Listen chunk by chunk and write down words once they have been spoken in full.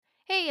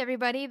Hey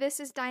everybody, this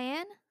is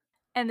Diane,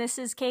 And this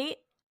is Kate.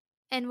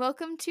 and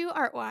welcome to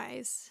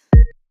Artwise.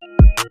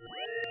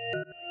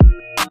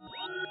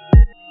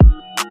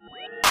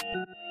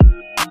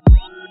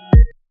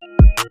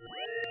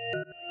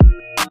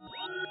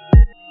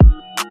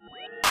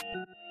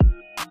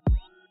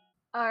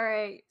 All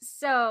right,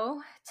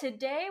 so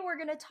today we're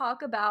going to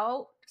talk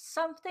about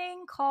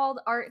something called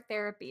art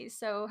therapy.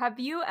 So, have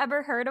you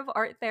ever heard of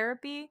art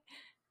therapy?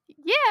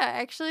 Yeah,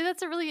 actually,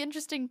 that's a really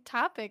interesting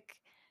topic.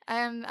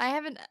 I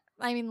haven't,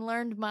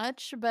 learned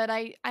much, but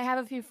I have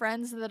a few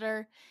friends that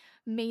are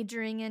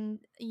majoring in,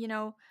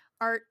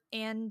 art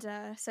and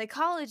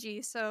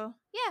psychology. So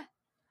yeah,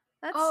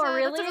 Oh, that's a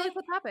really really?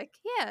 cool topic.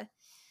 Yeah,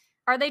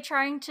 Are they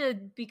trying to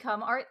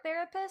become art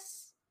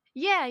therapists?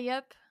 yeah,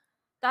 yep.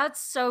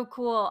 That's so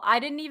cool. I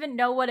didn't even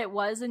know what it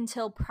was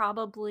until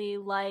probably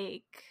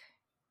I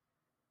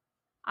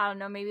don't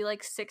know, maybe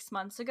like 6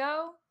 months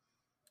ago.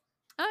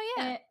 Oh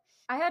yeah. And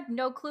I had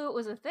no clue it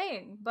was a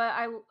thing, but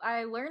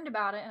I learned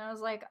about it and I was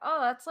like, "Oh,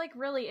 that's like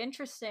really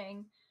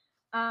interesting."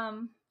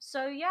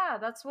 So yeah,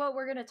 that's what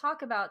we're going to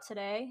talk about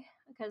today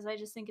because I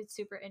just think it's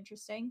super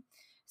interesting.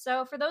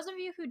 So, for those of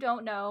you who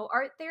don't know,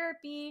 art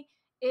therapy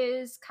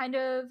is kind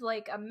of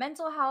like a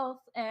mental health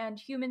and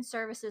human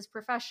services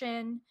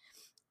profession,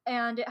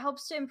 and it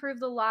helps to improve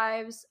the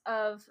lives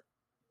of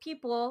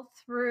people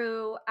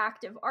through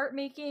active art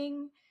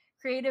making,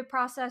 creative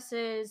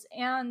processes,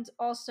 and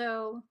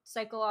also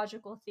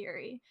psychological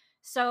theory.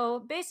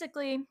 So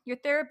basically, your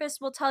therapist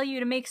will tell you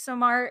to make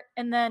some art,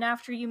 and then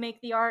after you make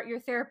the art,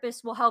 your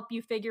therapist will help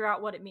you figure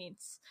out what it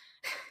means.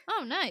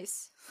 Oh,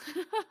 nice.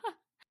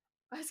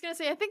 I was gonna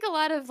say, I think a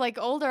lot of like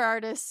older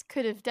artists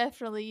could have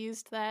definitely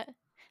used that.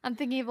 I'm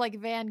thinking of like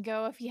Van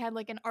Gogh if he had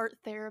like an art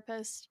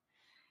therapist.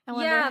 I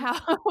wonder Yeah,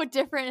 how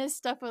different his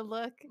stuff would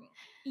look.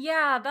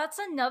 yeah, that's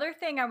another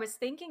thing I was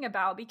thinking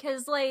about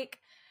because, like,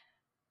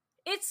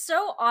 it's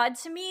so odd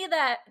to me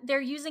that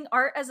they're using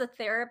art as a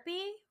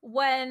therapy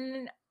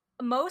when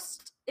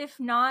most, if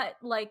not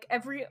like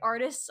every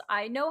artist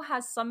I know,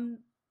 has some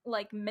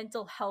like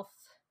mental health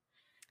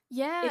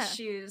Yeah.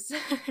 issues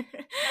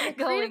Yeah, creative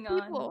going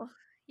on. people.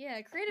 Yeah,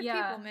 creative people,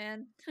 Yeah.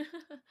 man.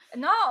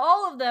 Not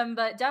all of them,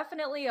 but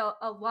definitely a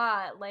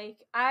lot. Like,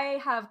 I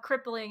have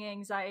crippling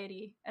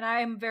anxiety, and I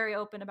am very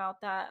open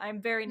about that.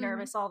 I'm very Mhm.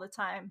 nervous all the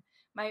time.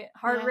 My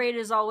heart Yeah. rate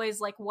is always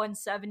like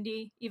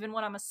 170. Even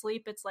when I'm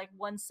asleep, it's like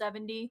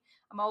 170.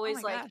 I'm Oh always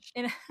my like gosh.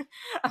 in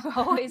I'm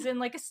always in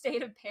like a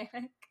state of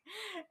panic.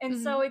 And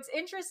so Mhm. it's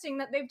interesting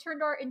that they've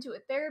turned art into a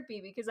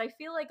therapy because I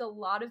feel like a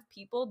lot of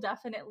people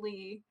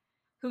definitely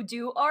who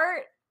do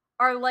art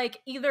are like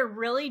either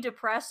really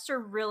depressed or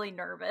really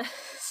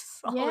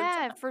nervous all the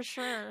Yeah, time. for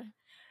sure.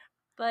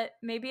 But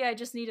maybe I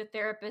just need a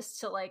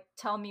therapist to like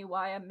tell me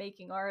why I'm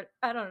making art.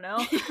 I don't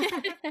know.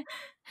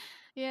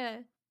 Yeah.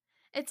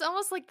 It's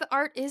almost like the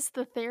art is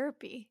the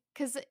therapy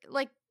cuz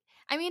like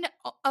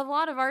a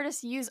lot of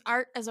artists use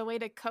art as a way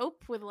to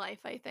cope with life,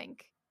 I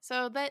think.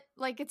 So that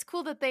like it's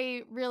cool that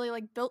they really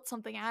like built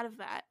something out of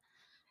that.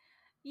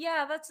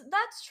 Yeah,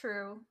 that's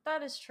true.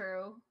 That is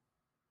true.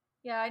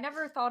 Yeah, I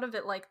never thought of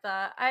it like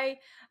that. I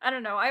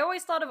don't know. I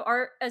always thought of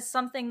art as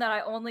something that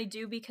I only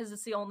do because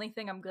it's the only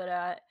thing I'm good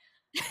at.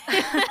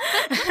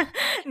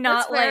 That's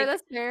Not fair, like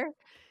that's fair.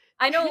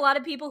 I know a lot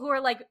of people who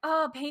are like,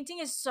 "Oh, painting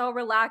is so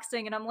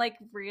relaxing." And I'm like,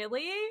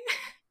 "Really?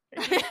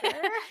 Are you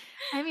sure?"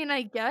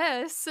 I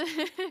guess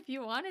if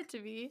you want it to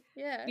be.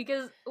 Yeah.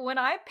 Because when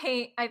I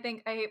paint, I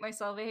think I hate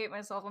myself. I hate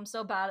myself. I'm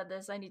so bad at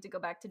this. I need to go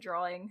back to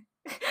drawing.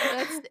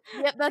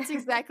 That's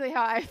exactly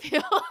how I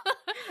feel.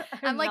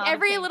 I'm I'm like not a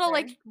every little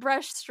painter. like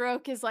brush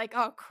stroke is like,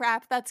 "Oh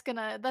crap, that's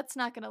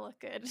not gonna look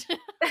good."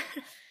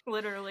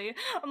 Literally.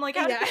 I'm like,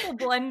 how do Yeah. people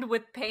blend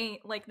with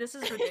paint? Like, this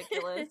is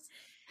ridiculous.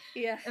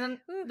 Yeah. And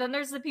then Whew. then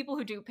there's the people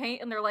who do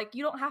paint and they're like,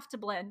 you don't have to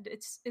blend.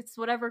 It's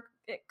whatever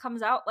it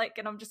comes out like.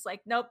 And I'm just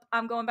like, nope,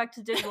 I'm going back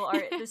to digital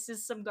art. This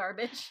is some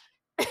garbage.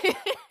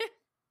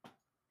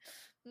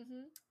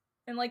 Mhm.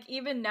 And like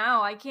even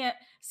now I can't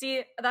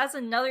see. That's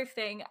another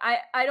thing.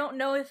 I don't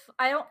know if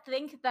I don't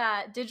think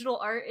that digital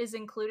art is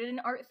included in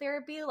art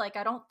therapy. Like,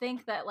 I don't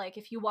think that like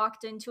if you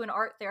walked into an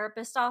art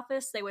therapist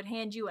office they would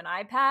hand you an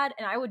iPad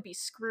and I would be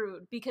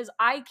screwed because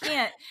I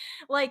can't.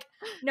 Like,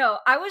 no,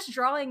 I was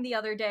drawing the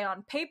other day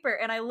on paper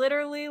and I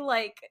literally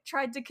like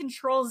tried to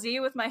control Z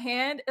with my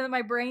hand and then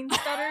my brain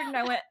stuttered and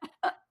I went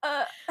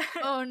uh.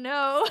 Oh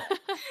no.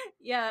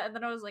 Yeah, and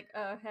then I was like,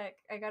 oh heck,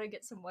 I gotta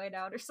get some white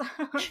out or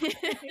something.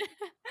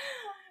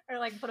 Or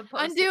like put a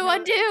post-it Undo,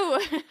 note.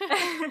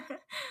 undo.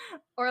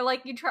 Or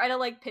like you try to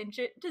like pinch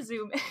it to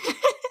zoom in.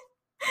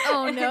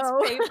 Oh And it's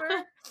no. paper.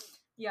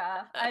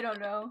 Yeah, I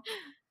don't know.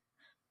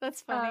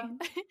 That's funny. Um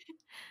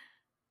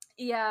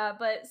yeah,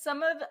 but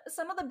some of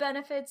the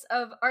benefits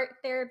of art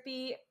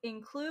therapy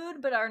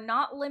include but are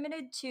not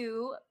limited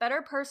to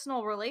better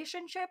personal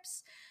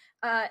relationships.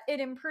 It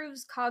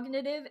improves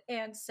cognitive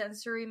and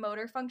sensory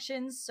motor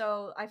functions,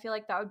 so I feel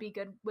like that would be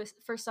good with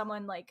for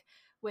someone like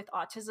with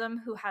autism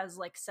who has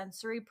like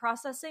sensory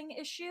processing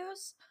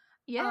issues.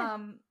 Yeah.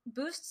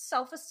 Boosts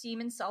self-esteem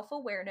and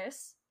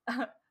self-awareness.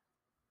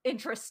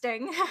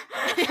 interesting.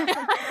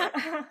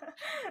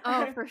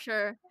 Oh, for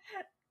sure.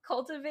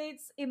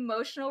 Cultivates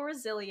emotional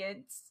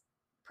resilience,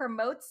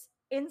 promotes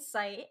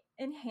insight,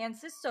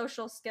 enhances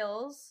social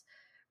skills,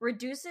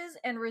 reduces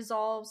and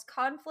resolves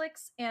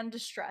conflicts and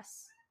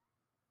distress.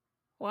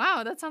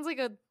 Wow, that sounds like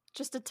a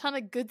just a ton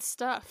of good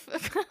stuff.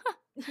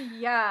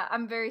 Yeah,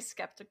 I'm very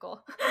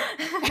skeptical.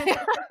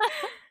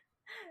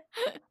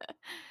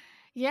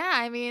 Yeah,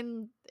 I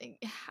mean,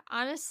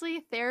 honestly,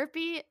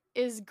 therapy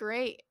is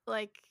great.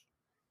 Like,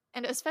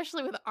 and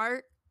especially with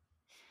art,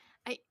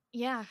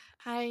 yeah,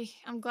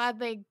 I'm glad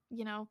they,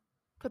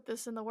 put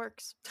this in the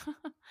works.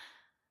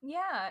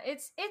 Yeah,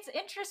 it's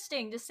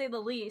interesting to say the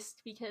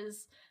least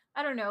because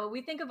I don't know,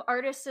 we think of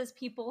artists as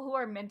people who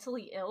are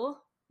mentally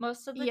ill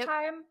most of the Yep.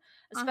 time,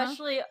 Uh-huh.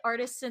 especially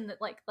artists in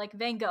like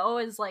Van Gogh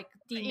is like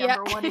the Yeah.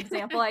 number one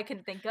example I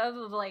can think of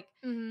like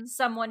Mhm.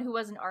 someone who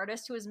was an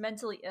artist who was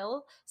mentally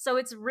ill. So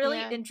it's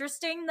really Yeah.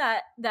 interesting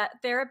that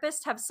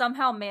therapists have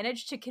somehow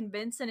managed to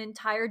convince an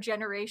entire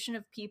generation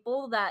of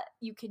people that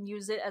you can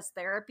use it as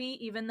therapy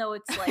even though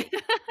it's like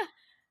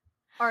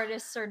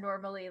artists are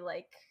normally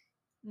like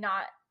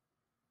not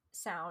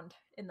sound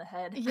in the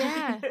head.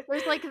 Yeah.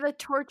 There's like the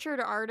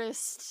tortured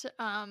artist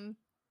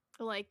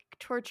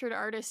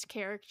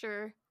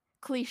character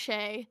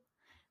cliche.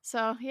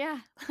 So, yeah.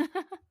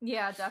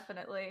 Yeah,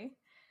 definitely.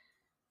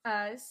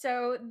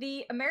 So,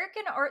 the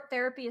American Art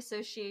Therapy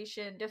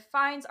Association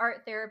defines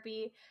art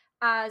therapy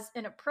as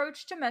an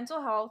approach to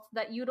mental health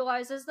that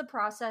utilizes the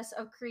process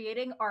of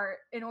creating art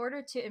in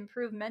order to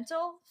improve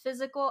mental,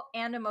 physical,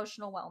 and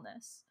emotional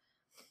wellness.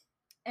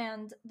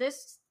 And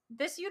this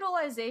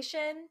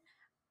utilization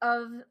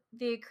of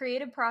the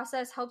creative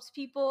process helps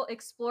people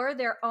explore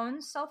their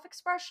own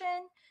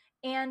self-expression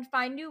and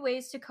find new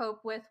ways to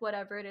cope with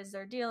whatever it is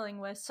they're dealing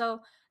with.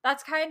 So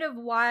that's kind of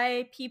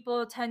why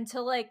people tend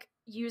to like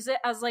use it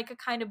as like a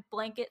kind of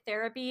blanket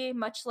therapy,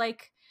 much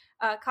like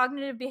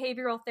cognitive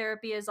behavioral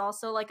therapy is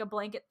also like a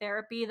blanket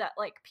therapy that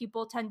like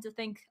people tend to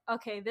think,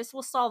 okay, this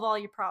will solve all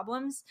your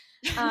problems.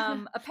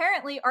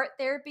 Apparently art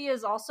therapy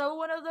is also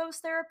one of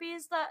those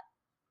therapies that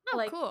Oh,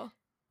 like cool.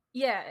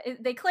 yeah,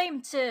 they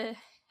claim to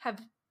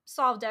have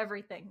solved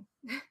everything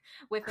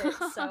with it,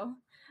 so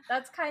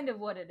that's kind of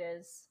what it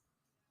is.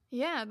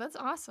 Yeah, that's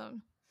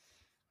awesome.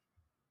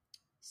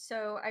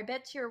 So I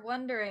bet you're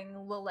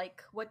wondering, well,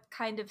 like, what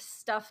kind of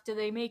stuff do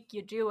they make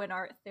you do in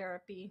art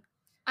therapy?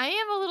 I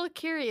am a little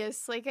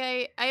curious. Like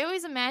I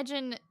always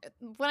imagine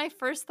when I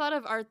first thought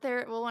of art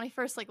there, well when I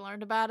first like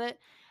learned about it,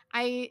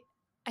 I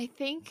I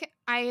think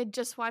I had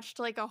just watched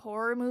like a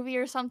horror movie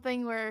or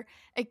something where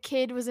a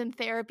kid was in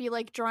therapy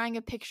like drawing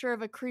a picture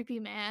of a creepy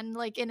man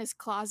like in his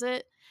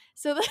closet.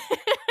 So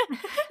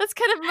that's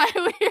kind of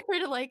my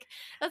weird like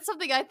that's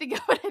something I think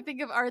of when I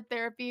think of art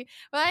therapy.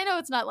 But I know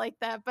it's not like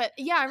that. But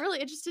yeah, I'm really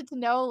interested to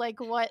know like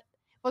what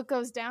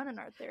goes down in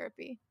art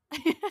therapy.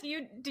 Do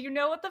you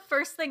know what the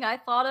first thing I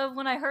thought of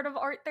when I heard of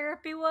art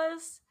therapy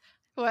was?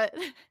 What?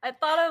 I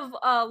thought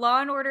of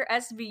Law and Order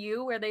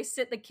SVU, where they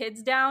sit the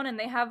kids down and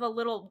they have a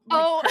little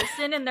like Oh,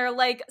 person, and they're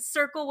like,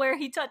 "Circle where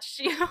he touched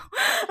you."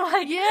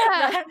 Like yeah.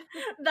 that.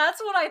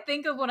 That's what I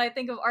think of when I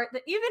think of art.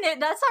 Even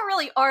that's not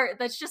really art.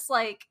 That's just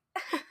like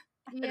I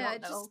Yeah, don't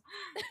it just know.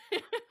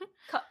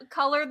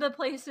 Color the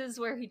places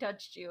where he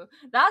touched you.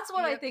 That's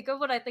what I Yep. think of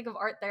when I think of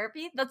art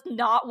therapy. That's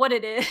not what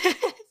it is.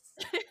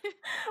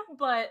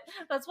 But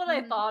that's what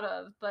I Mhm. thought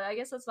of. But I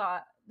guess that's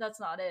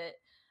not it.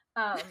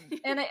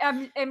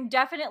 And I'm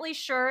definitely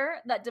sure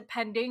that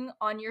depending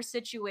on your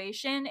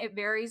situation, it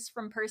varies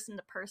from person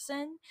to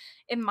person.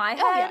 In my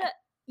Oh, head, yeah.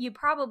 you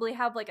probably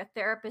have like a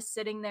therapist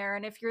sitting there,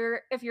 and if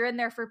you're in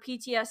there for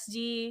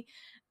PTSD,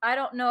 I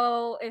don't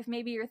know if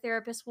maybe your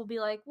therapist will be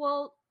like,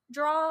 well,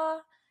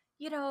 draw,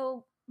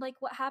 like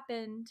what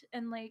happened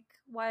and like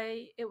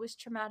why it was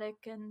traumatic,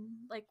 and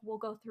like we'll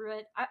go through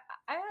it.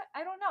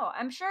 I don't know.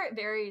 I'm sure it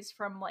varies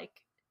from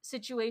like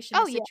situation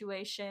to Oh, yeah.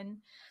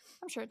 situation.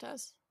 I'm sure it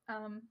does.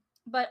 um,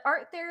 but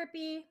art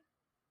therapy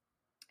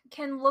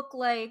can look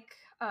like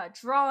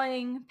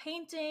drawing,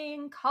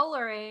 painting,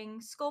 coloring,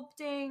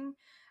 sculpting,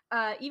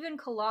 even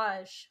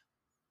collage.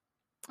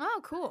 Oh,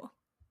 cool.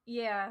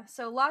 Yeah,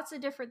 so lots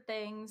of different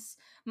things,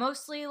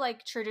 mostly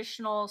like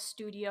traditional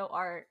studio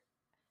art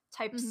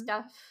type Mhm.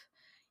 stuff.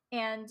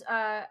 And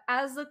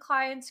as the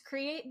clients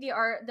create the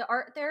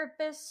art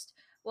therapist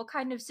will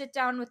kind of sit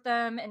down with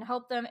them and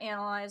help them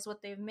analyze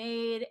what they've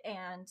made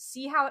and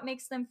see how it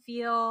makes them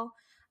feel.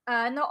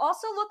 And they'll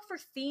also look for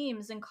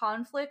themes and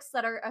conflicts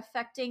that are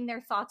affecting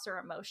their thoughts or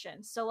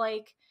emotions. So,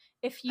 like,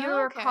 if Oh,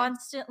 you're okay.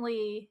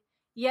 constantly,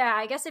 yeah,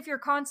 I guess if you're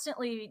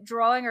constantly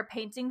drawing or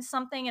painting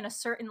something in a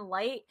certain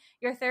light,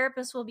 your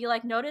therapist will be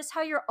like, notice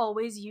how you're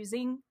always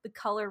using the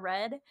color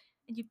red?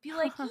 And you'd be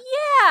like, yeah,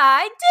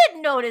 I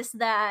did notice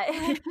that.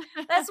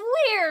 That's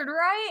weird,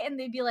 right? And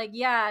they'd be like,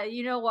 yeah,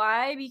 you know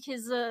why?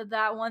 Because of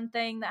that one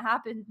thing that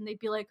happened. And they'd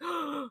be like,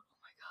 oh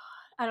my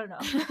God, I don't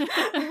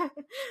know.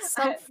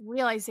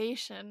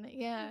 Self-realization,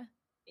 yeah.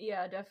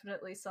 Yeah,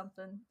 definitely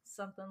something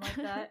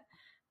like that.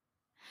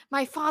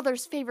 My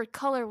father's favorite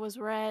color was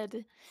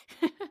red.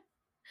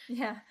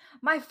 Yeah.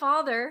 My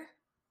father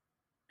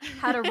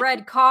had a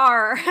red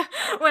car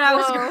when I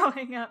was Whoa.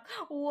 growing up.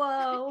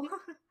 Whoa.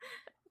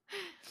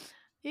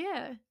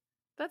 Yeah,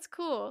 that's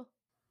cool.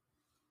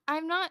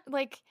 I'm not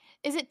like,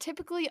 is it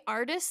typically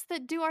artists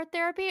that do art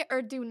therapy,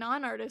 or do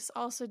non-artists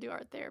also do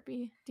art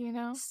therapy? Do you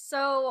know?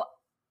 So,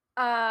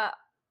 uh,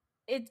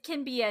 it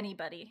can be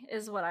anybody,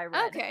 is what I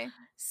read. Okay.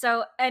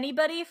 So,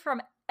 anybody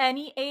from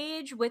any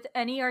age with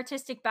any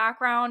artistic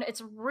background.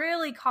 It's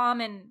really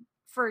common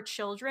for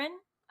children,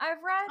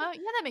 I've read. Oh, yeah,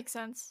 that makes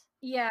sense.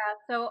 Yeah,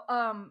 so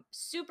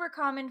super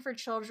common for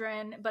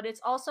children, but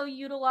it's also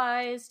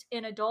utilized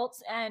in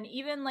adults and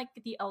even like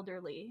the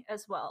elderly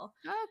as well.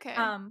 Okay,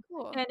 Um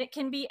cool. and it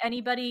can be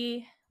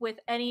anybody with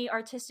any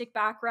artistic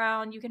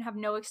background. You can have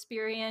no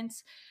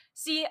experience.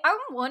 See, I'm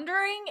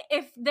wondering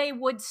if they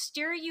would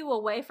steer you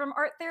away from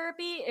art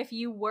therapy if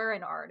you were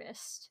an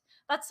artist.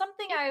 That's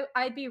something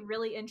I'd be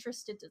really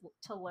interested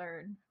to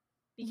learn,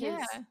 because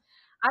Yeah.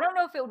 I don't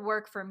know if it would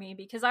work for me,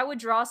 because I would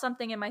draw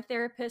something and my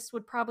therapist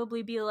would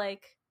probably be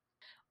like,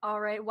 all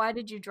right, why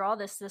did you draw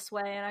this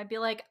way? And I'd be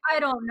like,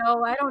 I don't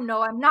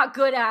know, I'm not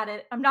good at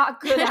it, I'm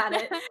not good at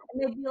it.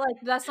 And they'd be like,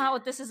 that's not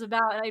what this is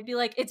about. And I'd be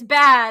like, it's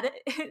bad.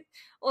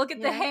 Look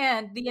at the Yeah.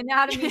 hand, the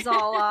anatomy's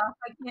all off.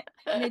 I can't.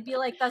 And they'd be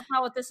like, that's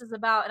not what this is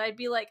about. And I'd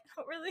be like,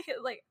 I don't really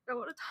like, I don't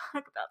want to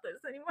talk about this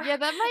anymore. Yeah,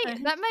 that might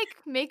And that might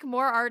make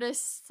more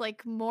artists,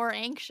 like, more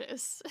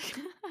anxious.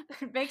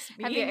 it makes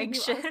me Having to do art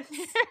anxious.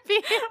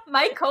 therapy.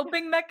 My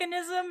coping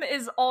mechanism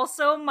is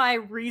also my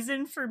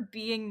reason for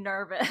being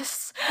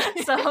nervous.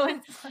 So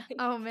it's like,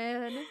 Oh,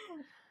 man.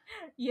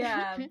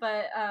 yeah,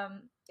 but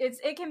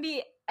it can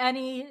be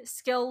any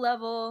skill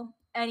level,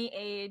 any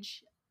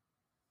age.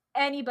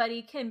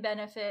 Anybody can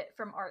benefit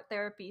from art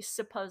therapy,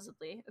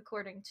 supposedly,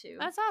 according to,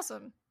 That's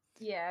awesome.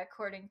 yeah,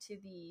 according to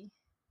the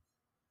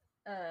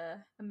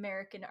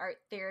American Art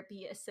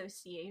Therapy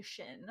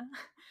Association.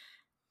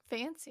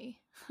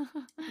 Fancy.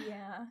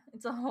 Yeah,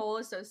 it's a whole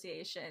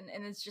association,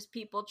 and it's just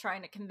people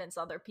trying to convince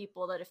other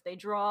people that if they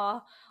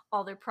draw,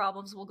 all their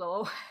problems will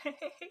go away.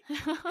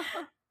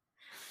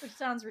 Which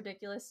sounds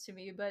ridiculous to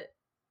me, but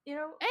you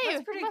know, Hey,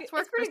 that's that's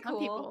worked for pretty some cool.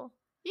 people.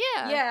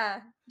 Yeah.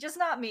 Yeah, just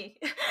not me.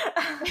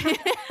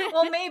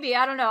 Well, maybe,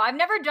 I don't know. I've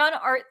never done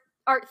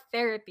art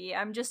therapy.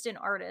 I'm just an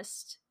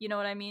artist. You know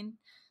what I mean?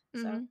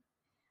 So, Mhm.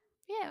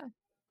 Yeah.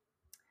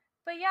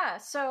 but yeah,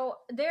 so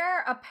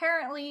there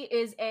apparently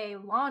is a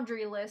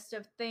laundry list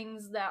of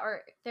things that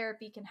art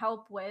therapy can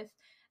help with,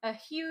 a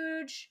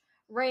huge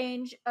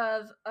range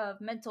of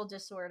mental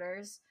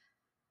disorders.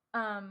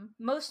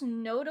 Most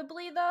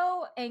notably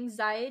though,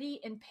 anxiety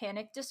and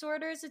panic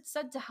disorders, it's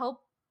said to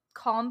help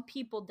calm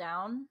people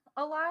down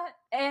a lot,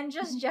 and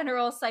just Mhm.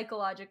 general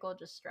psychological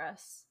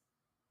distress.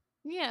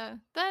 Yeah,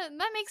 that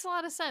makes a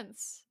lot of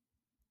sense.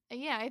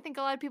 Yeah, I think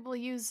a lot of people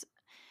use,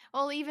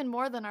 well, even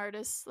more than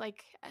artists,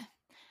 like,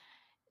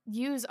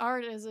 use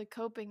art as a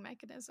coping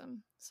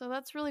mechanism. So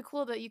that's really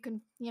cool that you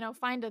can,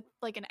 find a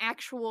like an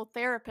actual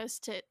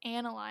therapist to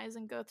analyze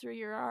and go through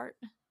your art.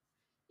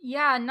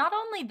 Yeah, not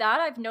only that,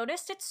 I've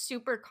noticed it's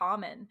super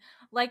common.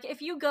 Like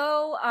if you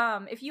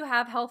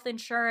have health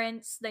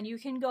insurance, then you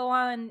can go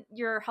on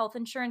your health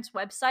insurance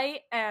website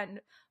and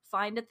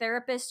find a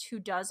therapist who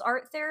does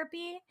art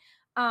therapy.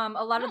 A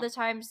lot of Oh. the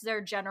times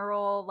they're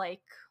general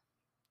like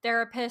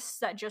therapists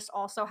that just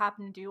also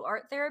happen to do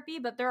art therapy,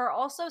 but there are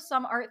also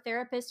some art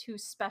therapists who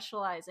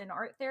specialize in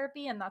art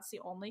therapy and that's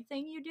the only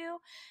thing you do.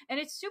 And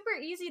it's super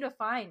easy to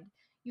find.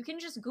 You can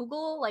just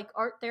Google like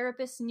art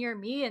therapists near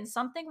me and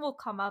something will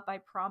come up, I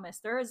promise.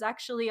 There is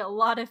actually a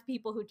lot of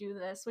people who do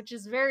this, which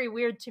is very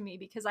weird to me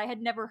because I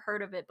had never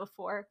heard of it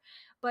before.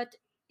 But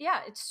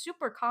yeah, it's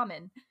super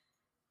common.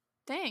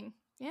 Dang.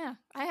 Yeah.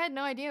 I had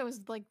no idea it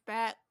was like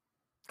that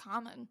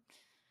common.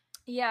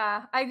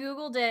 Yeah, I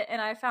googled it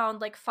and I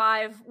found like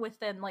 5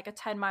 within like a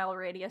 10-mile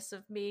radius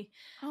of me.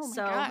 Oh my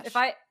So,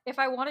 gosh. if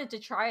I wanted to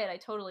try it, I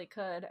totally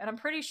could. And I'm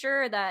pretty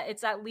sure that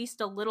it's at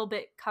least a little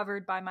bit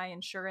covered by my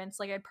insurance.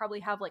 Like I'd probably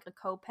have like a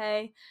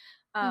copay.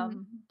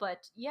 Mhm.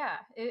 But yeah,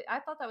 I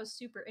thought that was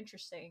super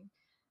interesting.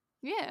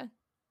 Yeah.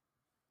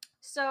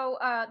 So,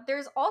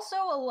 there's also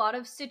a lot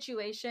of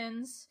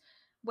situations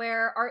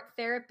where art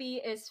therapy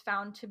is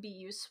found to be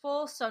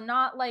useful. So,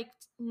 not like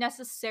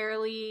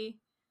necessarily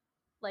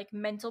like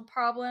mental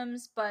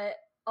problems, but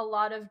a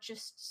lot of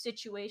just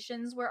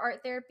situations where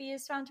art therapy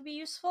is found to be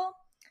useful.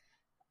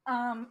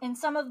 And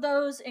some of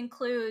those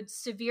include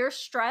severe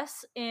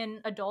stress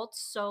in adults.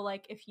 So,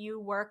 like if you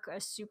work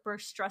a super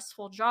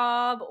stressful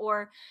job,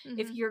 or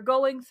if Mhm. you're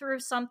going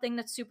through something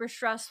that's super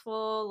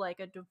stressful, like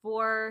a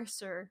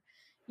divorce, or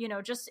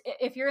just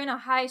if you're in a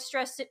high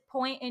stress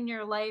point in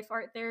your life,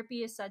 art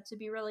therapy is said to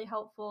be really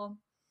helpful.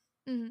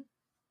 Mhm.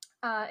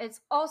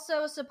 It's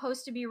also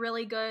supposed to be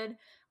really good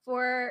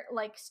for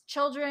like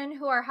children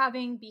who are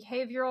having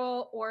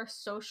behavioral or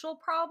social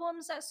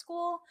problems at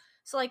school.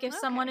 So like if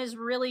someone Okay. is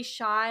really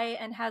shy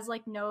and has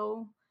like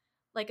no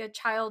like a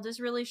child is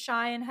really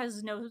shy and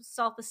has no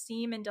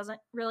self-esteem and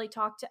doesn't really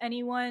talk to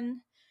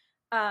anyone,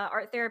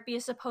 art therapy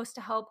is supposed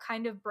to help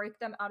kind of break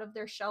them out of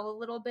their shell a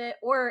little bit,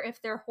 or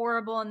if they're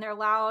horrible and they're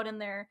loud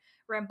and they're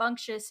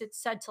rambunctious, it's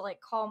said to like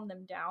calm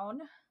them down.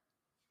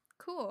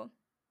 Cool.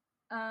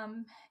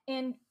 um,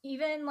 and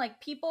even like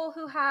people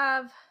who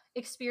have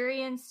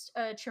experienced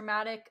a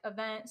traumatic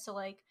event, so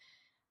like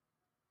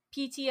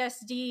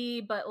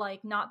PTSD, but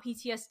like not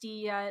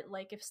PTSD yet,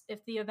 like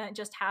if the event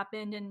just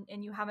happened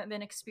and you haven't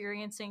been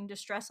experiencing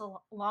distress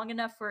long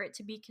enough for it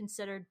to be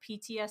considered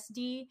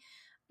PTSD,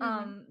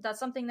 Mm-hmm. that's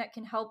something that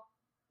can help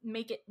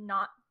make it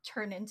not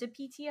turn into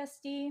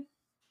PTSD.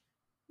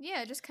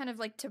 Yeah, just kind of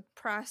like to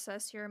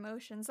process your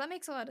emotions. That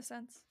makes a lot of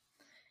sense.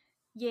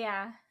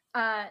 Yeah.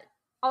 Uh,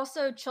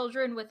 Also,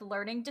 children with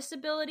learning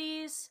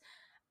disabilities.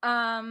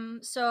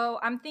 So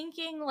I'm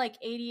thinking like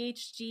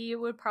ADHD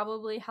would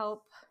probably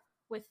help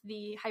with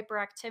the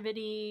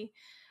hyperactivity.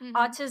 Mm-hmm.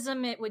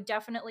 Autism, it would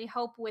definitely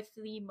help with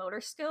the motor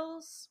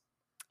skills.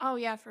 Oh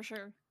yeah, for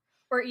sure.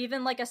 Or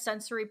even like a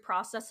sensory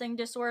processing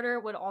disorder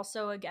would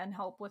also again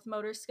help with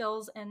motor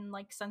skills and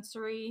like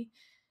sensory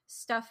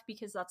stuff,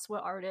 because that's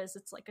what art is.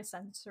 It's like a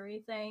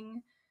sensory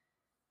thing.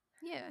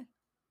 Yeah.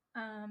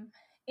 Um,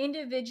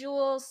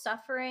 Individuals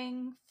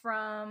suffering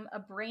from a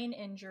brain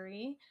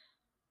injury,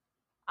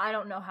 I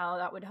don't know how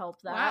that would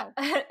help that.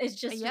 Wow. It's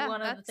just Yeah,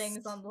 one of the things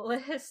that's on the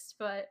list,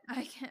 but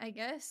I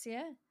guess,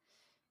 yeah.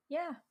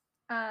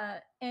 yeah.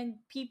 And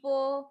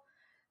people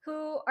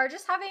who are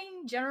just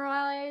having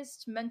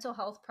generalized mental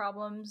health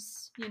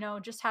problems,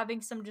 just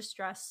having some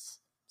distress,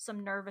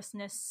 some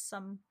nervousness,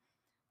 some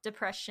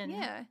depression,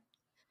 Yeah.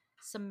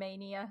 some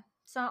mania.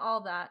 It's not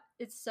all that.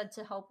 It's said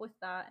to help with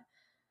that.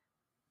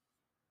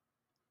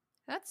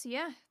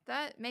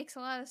 That makes a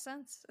lot of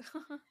sense.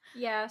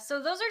 Yeah, so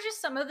those are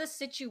just some of the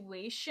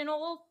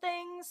situational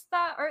things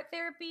that art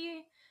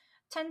therapy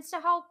tends to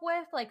help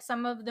with, like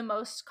some of the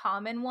most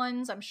common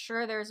ones. I'm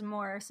sure there's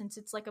more since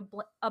it's like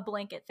a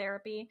blanket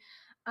therapy.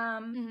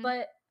 Mm-hmm.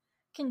 But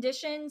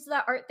conditions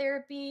that art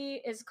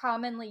therapy is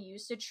commonly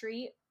used to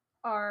treat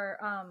are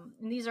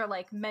and these are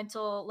like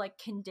mental like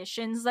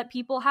conditions that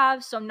people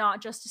have, so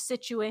not just a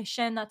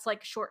situation that's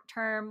like short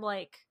term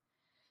like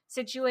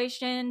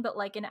situation, but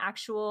like an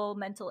actual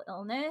mental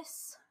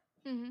illness.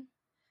 Mm-hmm.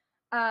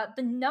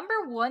 The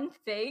number one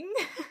thing,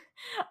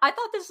 I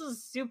thought this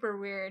was super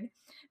weird.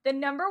 The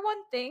number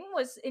one thing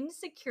was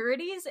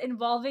insecurities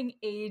involving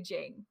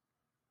aging.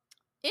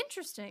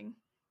 Interesting.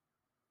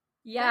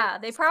 Yeah,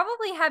 they That's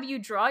probably have you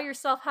draw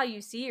yourself how you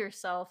see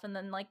yourself and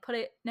then like put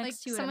it like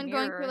next to you in a someone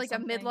going mirror through or like a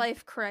something.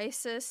 midlife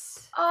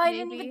crisis, Oh, I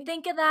didn't even maybe.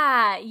 think of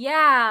that.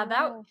 Yeah,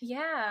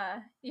 Yeah.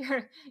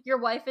 yeah. Your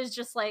wife is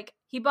just like,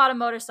 he bought a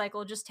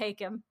motorcycle, just take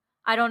him.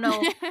 I don't know.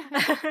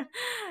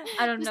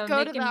 I don't Just know.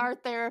 go to the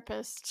art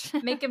therapist.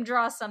 Make him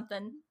draw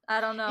something.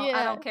 I don't know. I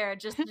Yeah. don't care.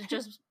 Just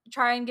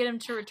try and get him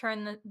to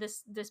return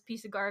this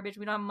piece of garbage.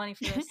 We don't have money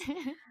for this.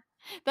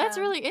 That's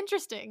Um, really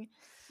interesting.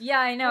 yeah,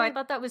 I know. I Well,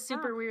 thought that was wow.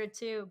 super weird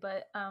too,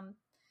 but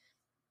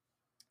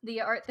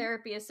the Art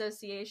Therapy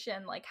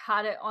Association like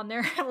had it on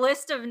their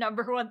list of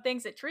number one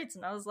things it treats,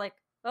 and I was like,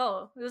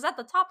 oh, it was at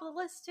the top of the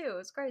list too. It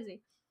was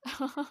crazy.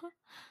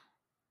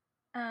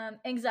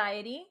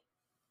 Anxiety,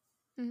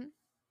 Mhm.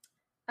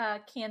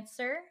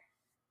 cancer.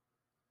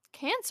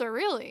 Cancer,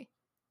 really?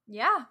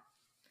 Yeah, Oh.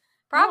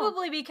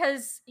 probably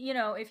because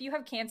if you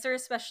have cancer,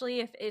 especially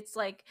if it's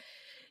like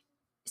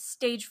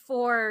stage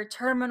 4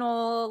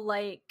 terminal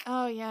like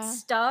Oh, yeah.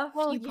 stuff,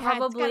 Well, you yeah, it's gotta be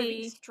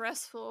probably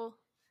stressful.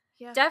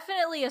 Yeah.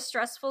 definitely a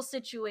stressful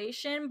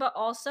situation, but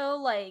also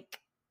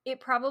like it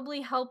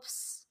probably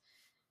helps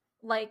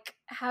like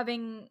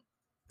having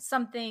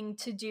something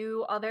to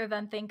do other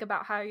than think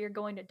about how you're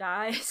going to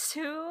die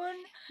soon.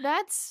 Yeah,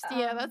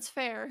 um that's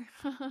fair.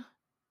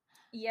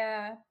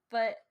 yeah,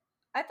 but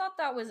I thought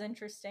that was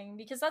interesting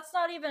because that's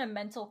not even a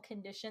mental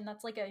condition,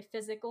 that's like a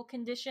physical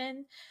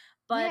condition,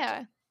 but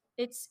Yeah.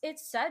 it's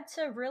said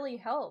to really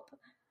help.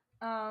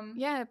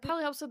 Yeah, it We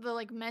probably helps with the,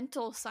 like,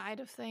 mental side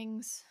of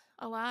things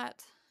a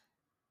lot.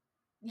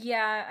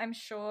 Yeah, I'm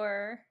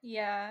sure.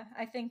 Yeah,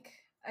 I think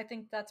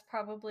that's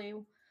probably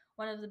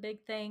one of the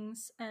big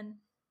things. And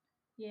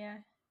yeah,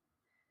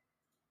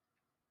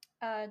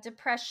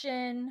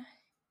 depression,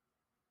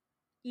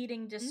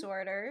 eating Mm?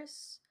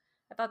 disorders.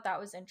 I thought that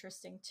was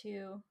interesting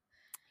too.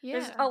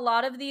 There's Yeah. a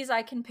lot of these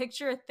I can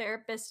picture a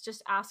therapist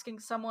just asking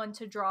someone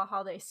to draw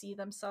how they see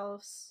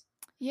themselves.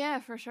 Yeah,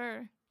 for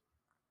sure.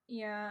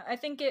 Yeah, I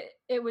think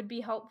it would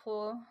be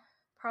helpful.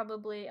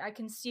 Probably. I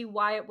can see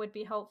why it would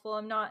be helpful.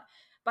 I'm not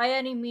by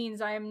any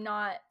means I am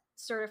not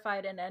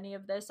certified in any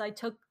of this. I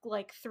took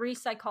like 3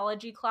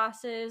 psychology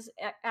classes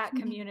at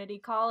community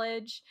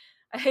college.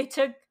 I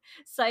took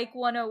Psych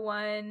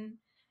 101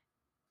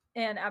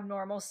 and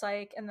abnormal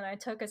psych, and then I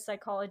took a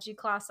psychology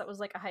class that was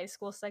like a high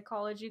school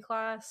psychology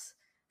class.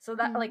 So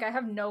that like Mhm. I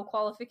have no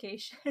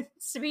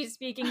qualifications to be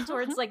speaking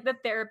towards like the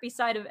therapy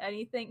side of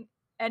anything,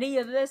 any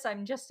of this.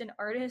 I'm just an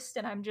artist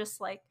and I'm just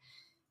like,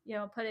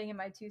 putting in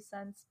my 2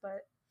 cents.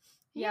 But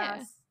yeah.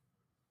 Yeah.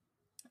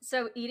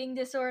 So eating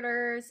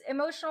disorders,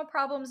 emotional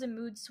problems and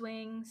mood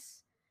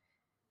swings,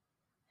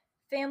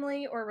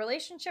 family or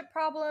relationship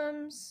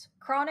problems,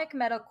 chronic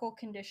medical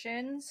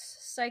conditions,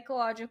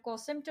 psychological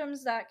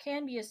symptoms that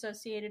can be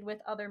associated with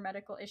other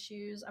medical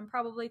issues. I'm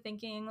probably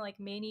thinking like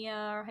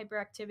mania or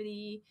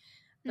hyperactivity,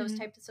 those Mhm.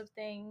 types of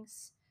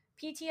things,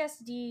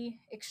 PTSD,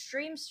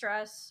 extreme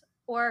stress,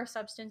 or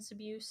substance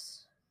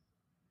abuse.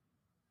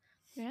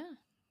 Yeah.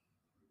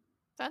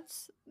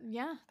 That's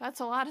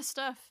a lot of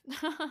stuff.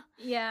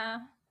 Yeah.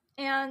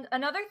 And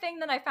another thing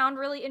that I found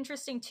really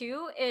interesting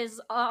too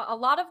is a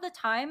lot of the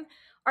time,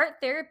 art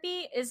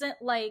therapy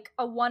isn't like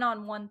a one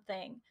on one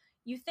thing.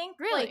 You think,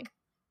 Really? like,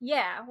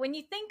 yeah, when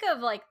you think of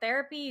like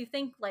therapy, you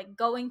think like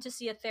going to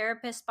see a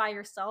therapist by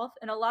yourself.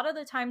 And a lot of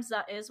the times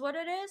that is what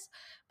it is.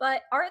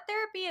 But art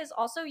therapy is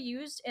also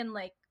used in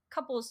like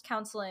couples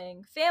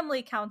counseling,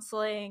 family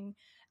counseling.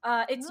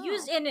 It's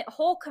used Oh. in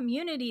whole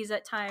communities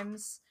at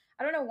times.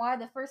 I don't know why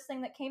the first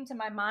thing that came to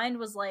my mind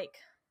was like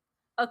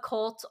a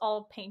cult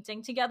all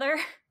painting together.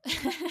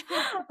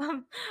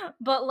 um,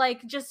 but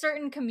like just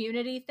certain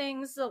community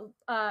things,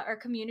 or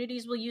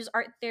communities will use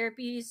art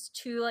therapies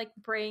to like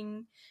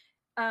bring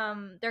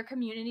their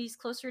communities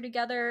closer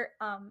together.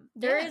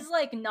 There Yeah. is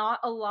like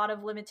not a lot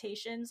of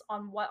limitations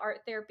on what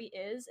art therapy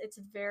is. It's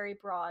very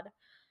broad.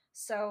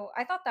 So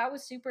I thought that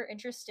was super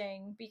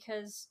interesting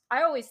because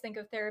I always think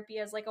of therapy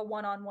as like a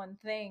one-on-one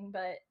thing,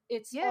 but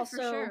it's Yeah, for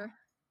also, sure.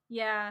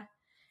 yeah,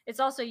 it's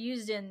also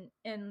used in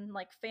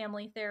like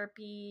family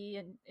therapy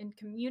and in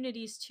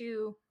communities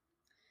too.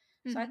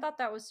 So I Mhm. thought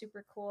that was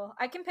super cool.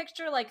 I can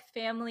picture like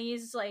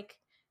families like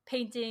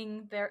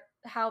painting their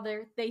how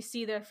they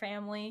see their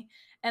family,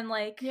 and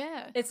like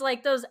Yeah. it's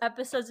like those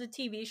episodes of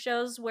TV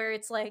shows where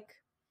it's like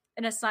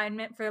an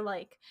assignment for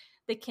like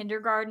the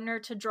kindergartner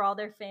to draw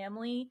their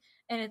family,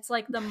 and it's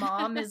like the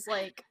mom is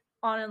like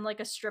on like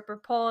a stripper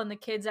pole and the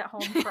kid's at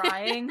home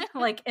crying,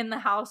 like in the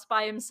house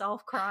by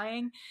himself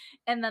crying,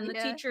 and then the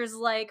Yeah. teacher's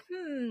like,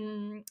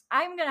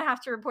 I'm gonna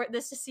have to report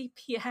this to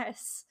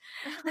CPS.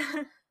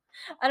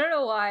 I don't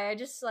know why. I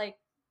just like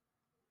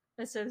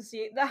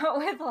associate that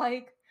with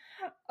like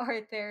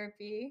art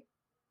therapy.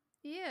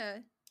 Yeah.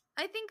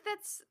 I think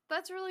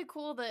that's really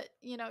cool that,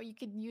 you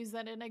could use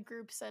that in a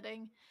group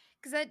setting.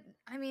 Cuz that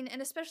I mean,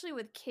 and especially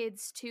with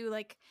kids too,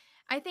 like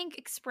I think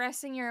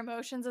expressing your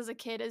emotions as a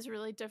kid is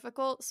really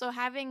difficult. So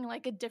having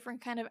like a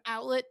different kind of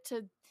outlet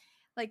to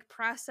like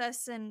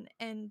process and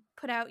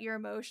put out your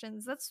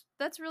emotions,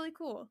 that's really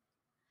cool.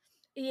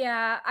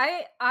 Yeah,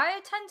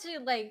 I tend to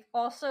like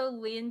also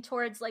lean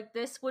towards like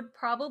this would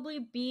probably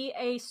be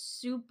a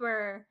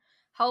super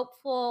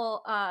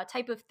helpful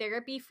type of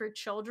therapy for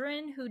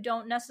children who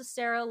don't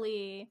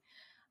necessarily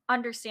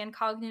understand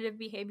cognitive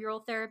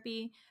behavioral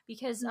therapy,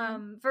 because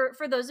Mhm.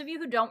 for those of you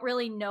who don't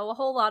really know a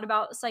whole lot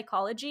about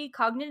psychology,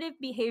 cognitive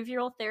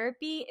behavioral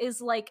therapy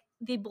is like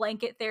the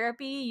blanket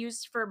therapy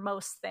used for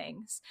most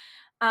things.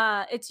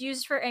 It's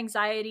used for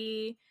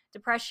anxiety,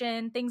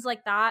 depression, things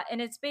like that,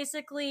 and it's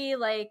basically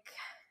like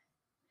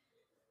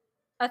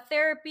a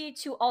therapy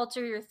to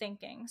alter your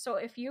thinking. So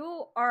if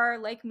you are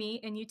like me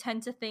and you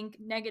tend to think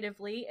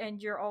negatively and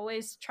you're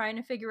always trying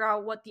to figure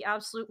out what the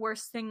absolute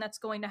worst thing that's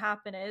going to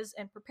happen is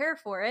and prepare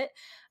for it,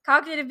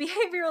 cognitive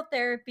behavioral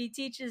therapy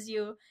teaches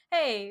you,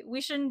 hey,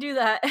 we shouldn't do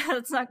that.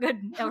 That's not good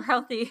or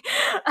healthy.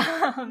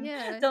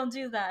 Yeah. Don't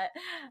do that.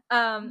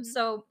 Mhm.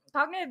 So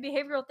cognitive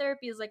behavioral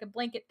therapy is like a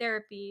blanket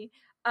therapy.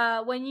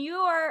 When you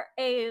are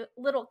a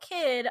little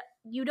kid,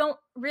 you don't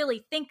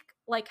really think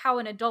like how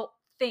an adult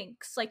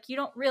thinks. Like you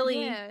don't really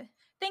Yeah.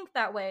 think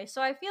that way.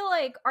 So I feel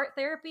like art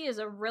therapy is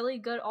a really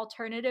good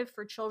alternative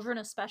for children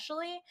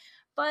especially.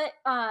 But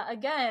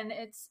again,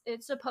 it's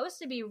supposed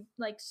to be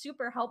like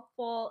super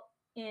helpful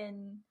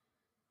in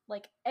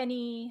like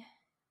any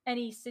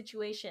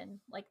situation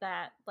like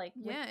that, like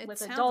Yeah, it with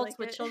sounds adults, like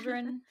with it.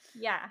 children.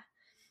 Yeah.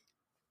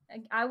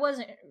 I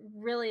wasn't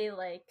really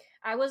like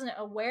I wasn't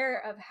aware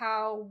of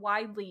how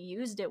widely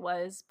used it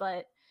was,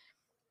 but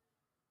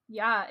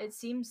yeah, it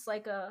seems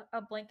like a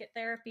blanket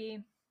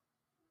therapy.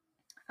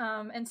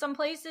 And some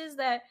places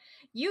that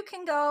you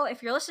can go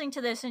if you're listening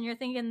to this and you're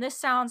thinking this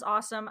sounds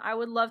awesome, I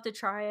would love to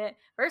try it.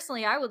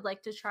 Personally, I would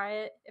like to try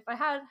it. If I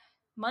had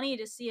money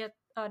to see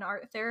an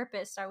art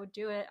therapist, I would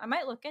do it. I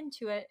might look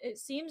into it. It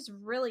seems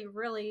really,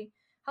 really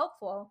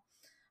helpful.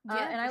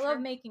 Yeah, And for I love sure.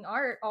 making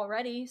art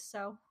already,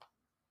 so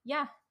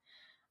yeah.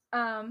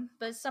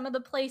 But some of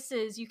the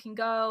places you can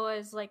go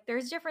is like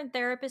there's different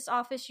therapist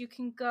office you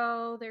can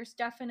go. There's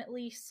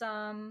definitely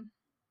some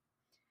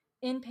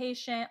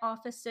inpatient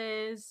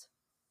offices.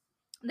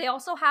 They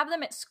also have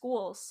them at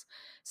schools.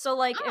 So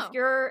like Oh.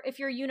 if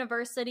your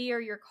university or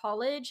your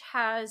college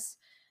has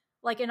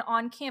like an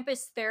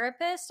on-campus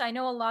therapist, I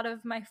know a lot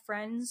of my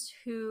friends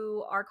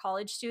who are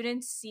college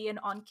students see an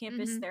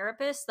on-campus Mhm.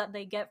 therapist that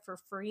they get for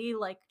free,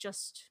 like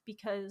just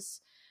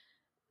because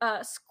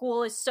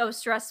school is so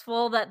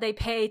stressful that they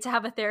pay to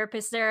have a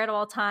therapist there at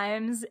all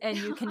times and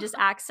you can just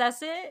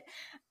access it.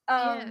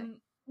 Yeah.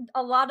 um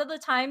a lot of the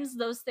times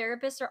those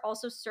therapists are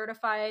also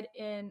certified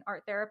in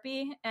art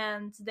therapy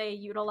and they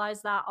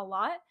utilize that a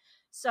lot,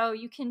 so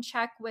you can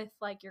check with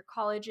like your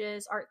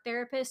college's art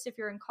therapist if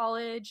you're in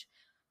college.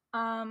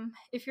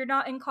 If you're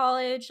not in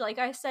college, like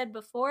I said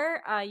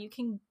before, you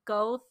can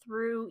go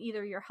through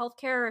either your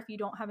healthcare, or if you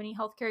don't have any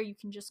healthcare, you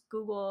can just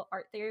Google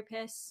art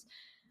therapists.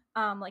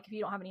 Like if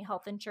you don't have any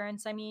health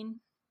insurance, I mean,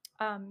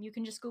 you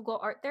can just Google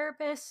art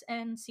therapists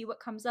and see what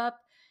comes up.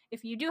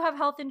 If you do have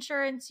health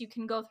insurance, you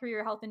can go through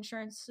your health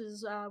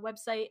insurance's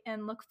website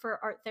and look for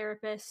art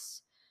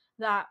therapists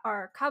that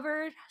are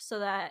covered, so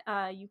that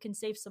you can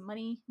save some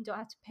money. You don't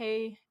have to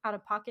pay out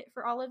of pocket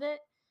for all of it.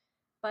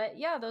 But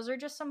yeah, those are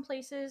just some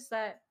places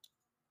that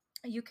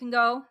you can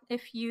go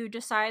if you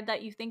decide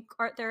that you think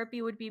art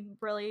therapy would be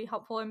really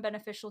helpful and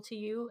beneficial to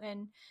you.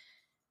 And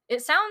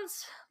it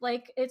sounds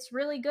like it's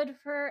really good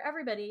for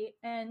everybody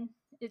and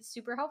it's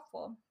super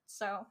helpful.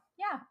 So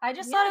yeah, I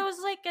just thought Yeah, it was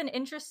like an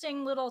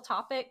interesting little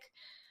topic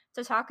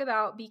to talk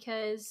about,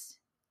 because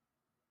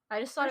I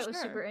just thought for it was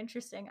super sure.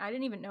 interesting. I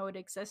didn't even know it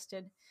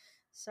existed.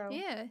 So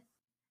Yeah.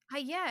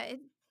 Yeah,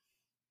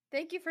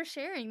 thank you for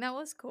sharing. That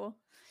was cool.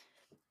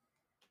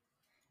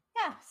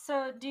 yeah,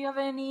 so do you have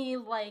any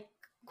like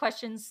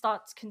questions,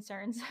 thoughts,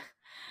 concerns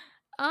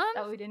Um,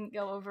 that we didn't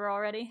go over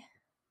already?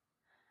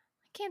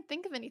 I can't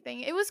think of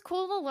anything. It was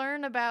cool to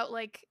learn about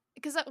like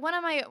because one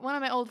of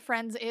my old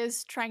friends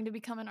is trying to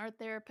become an art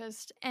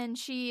therapist, and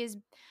she is,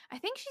 I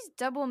think she's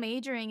double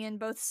majoring in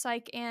both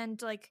psych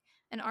and like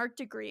an art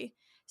degree.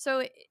 So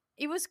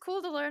it was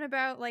cool to learn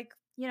about like,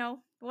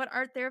 what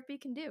art therapy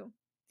can do.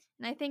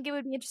 And I think it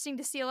would be interesting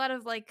to see a lot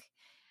of the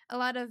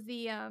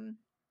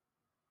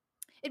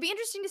it'd be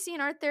interesting to see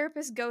an art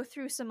therapist go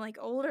through some like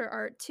older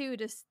art too,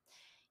 to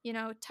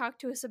talk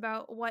to us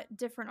about what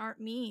different art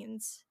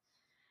means,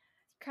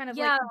 kind of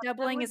like Yeah, that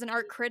doubling would as an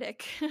art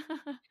critic.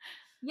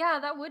 Yeah,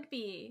 that would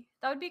be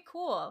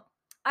cool.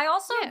 I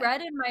also Yeah.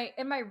 read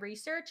in my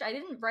research, I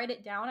didn't write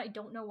it down. I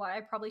don't know why.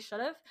 I probably should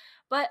have.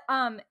 But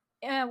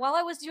while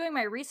I was doing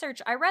my research,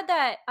 I read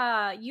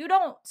that you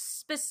don't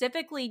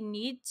specifically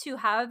need to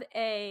have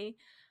a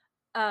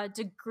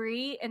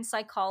degree in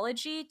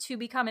psychology to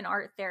become an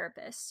art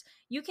therapist.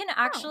 You can Oh,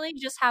 actually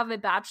just have a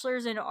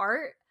bachelor's in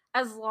art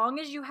as long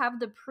as you have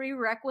the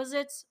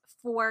prerequisites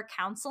for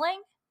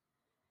counseling.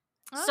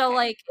 So okay.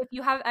 like if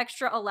you have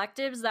extra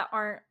electives that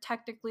aren't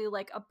technically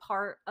like a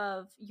part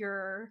of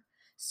your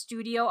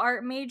studio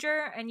art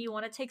major and you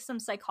want to take some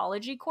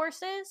psychology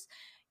courses,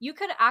 you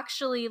could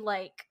actually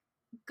like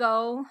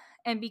go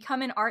and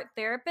become an art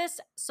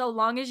therapist so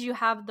long as you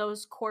have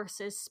those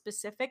courses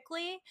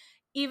specifically,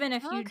 even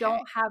if you don't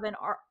Okay. have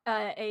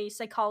a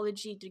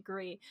psychology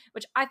degree,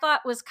 which I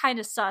thought was kind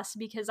of sus,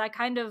 because I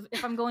kind of,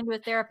 if I'm going to a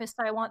therapist,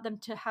 I want them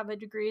to have a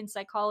degree in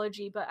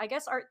psychology, but I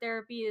guess art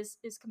therapy is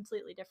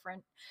completely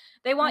different.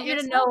 They I want you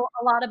to guess so. know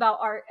a lot about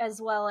art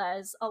as well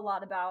as a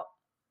lot about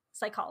Yeah.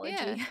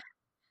 psychology.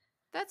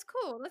 That's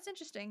cool. That's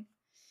interesting.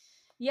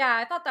 Yeah,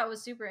 I thought that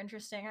was super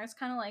interesting. I was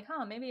kind of like,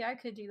 huh, maybe I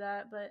could do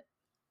that, but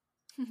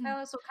I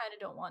also kind of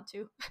don't want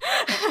to.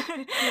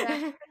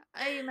 Yeah.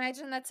 I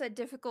imagine that's a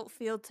difficult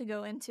field to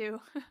go into.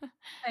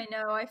 I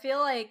know. I feel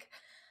like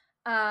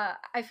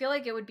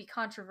it would be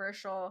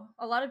controversial.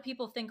 A lot of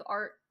people think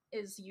art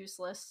is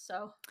useless,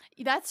 so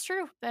That's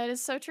true. That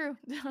is so true.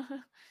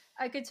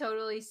 I could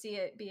totally see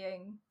it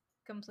being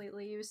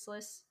completely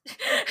useless.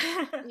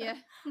 Yeah.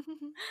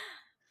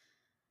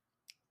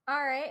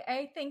 All right,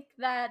 I think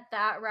that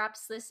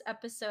wraps this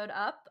episode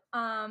up.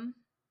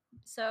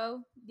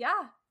 So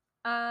yeah.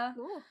 Uh,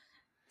 Cool.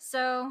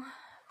 so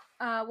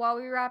while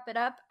we wrap it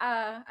up,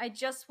 I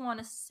just want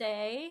to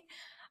say,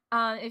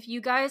 if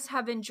you guys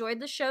have enjoyed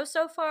the show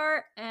so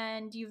far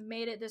and you've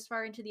made it this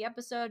far into the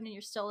episode and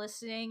you're still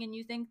listening and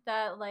you think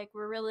that like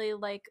we're really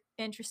like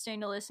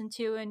interesting to listen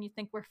to and you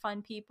think we're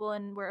fun people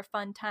and we're a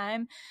fun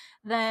time,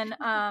 then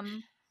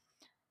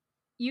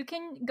you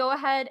can go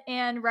ahead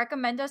and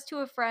recommend us to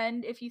a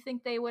friend if you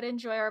think they would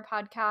enjoy our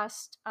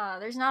podcast.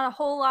 There's not a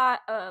whole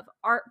lot of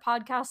art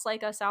podcasts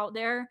like us out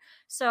there.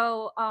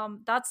 So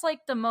that's like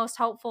the most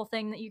helpful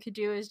thing that you could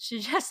do, is to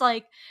just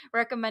like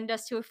recommend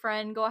us to a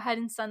friend. Go ahead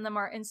and send them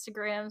our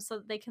Instagram so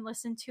that they can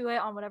listen to it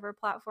on whatever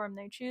platform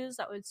they choose.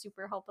 That would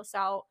super help us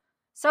out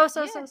so,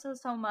 so, Yeah. so, so,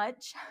 so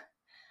much.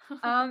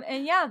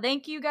 And yeah,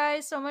 thank you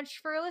guys so much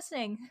for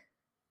listening.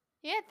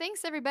 Yeah,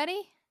 thanks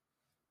everybody.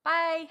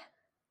 Bye.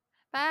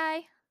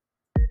 Bye.